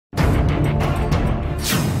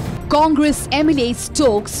Congress MLA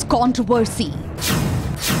stokes controversy.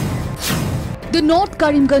 The North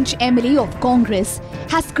Karimganj MLA of Congress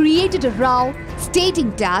has created a row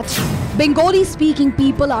stating that Bengali-speaking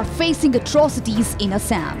people are facing atrocities in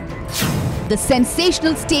Assam. The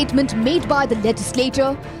sensational statement made by the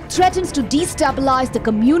legislator threatens to destabilize the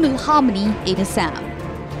communal harmony in Assam.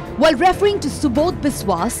 While referring to Subodh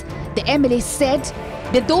Biswas, the MLA said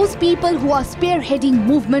that those people who are spearheading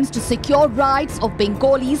movements to secure rights of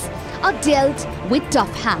Bengalis are dealt with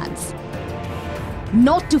tough hands.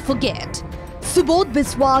 Not to forget, Subodh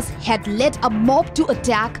Biswas had led a mob to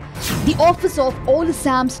attack the office of All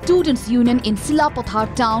Assam Students' Union in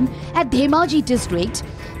Silapathar town at Dhemaji district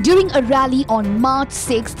during a rally on March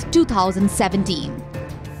 6, 2017.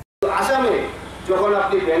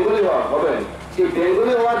 সেই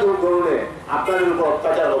Bengali হওয়ার কারণে আপনাদের উপর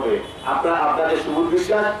অত্যাচার হবে, আপনাদের সুবুধ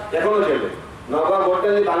বিশ্বাস এখনো চলবে। নগর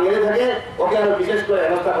বর্তমানে বাঙালি থাকে, ওকে আরো বিশেষ করে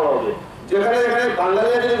হেনস্থা করা হবে। যেখানে যেখানে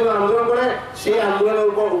বাঙালিরা যদি কোনো আন্দোলন করে, সেই আন্দোলনের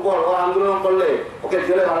উপর ও আন্দোলন করলে ওকে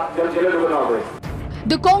জেলে ঢুকানো হবে।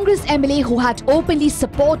 The Congress MLA who had openly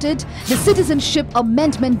supported the Citizenship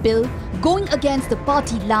Amendment Bill going against the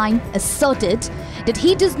party line asserted that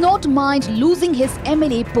he does not mind losing his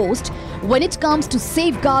MLA post when it comes to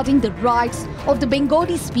safeguarding the rights of the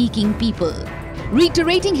Bengali-speaking people.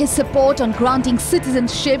 Reiterating his support on granting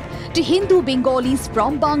citizenship to Hindu Bengalis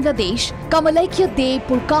from Bangladesh, Kamalakhya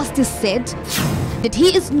Purkastis said that he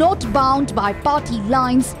is not bound by party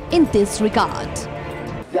lines in this regard.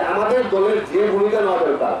 আমাদের দলের যে ভূমিকা নেওয়া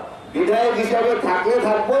দরকার, বিধায়ক হিসাবে থাকলে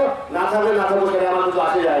থাকবো, না থাকলে না থাকবো, সেটা আমার কিছু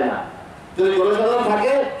আসে যায় না। যদি জনসাধারণ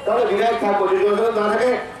থাকে তাহলে বিধায়ক থাকবো, যদি জনসাধারণ না থাকে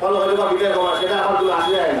তাহলে হয়তো বা বিধায়ক হওয়া, সেটা আমার কিছু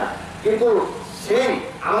আসে যায় না। কিন্তু সেই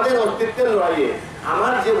আমাদের অস্তিত্বের লড়াইয়ে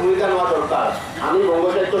আমার যে ভূমিকা নেওয়া দরকার, আমি বঙ্গ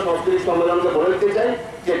সাহিত্য সংস্কৃতি সম্মেলনকে বলে দিতে চাই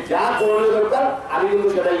যে যা করণীয় দরকার আমি কিন্তু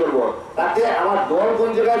সেটাই করবো। তাতে আমার দল কোন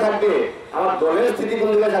জায়গায় থাকবে, আমার দলের স্থিতি কোন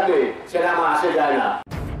জায়গায় থাকবে, সেটা আমার আসে যায় না।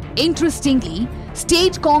 Interestingly,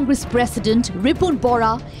 State Congress President Ripun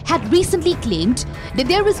Bora had recently claimed that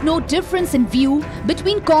there is no difference in view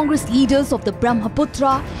between Congress leaders of the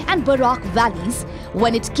Brahmaputra and Barak valleys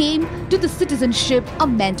when it came to the Citizenship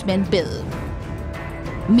Amendment Bill.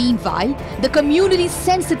 Meanwhile, the communally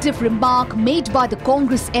sensitive remark made by the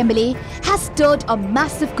Congress MLA has stirred a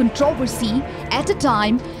massive controversy at a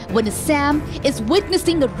time when Assam is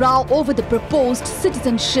witnessing a row over the proposed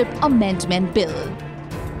Citizenship Amendment Bill.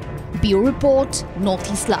 Bureau Report,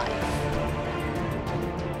 Northeast Live.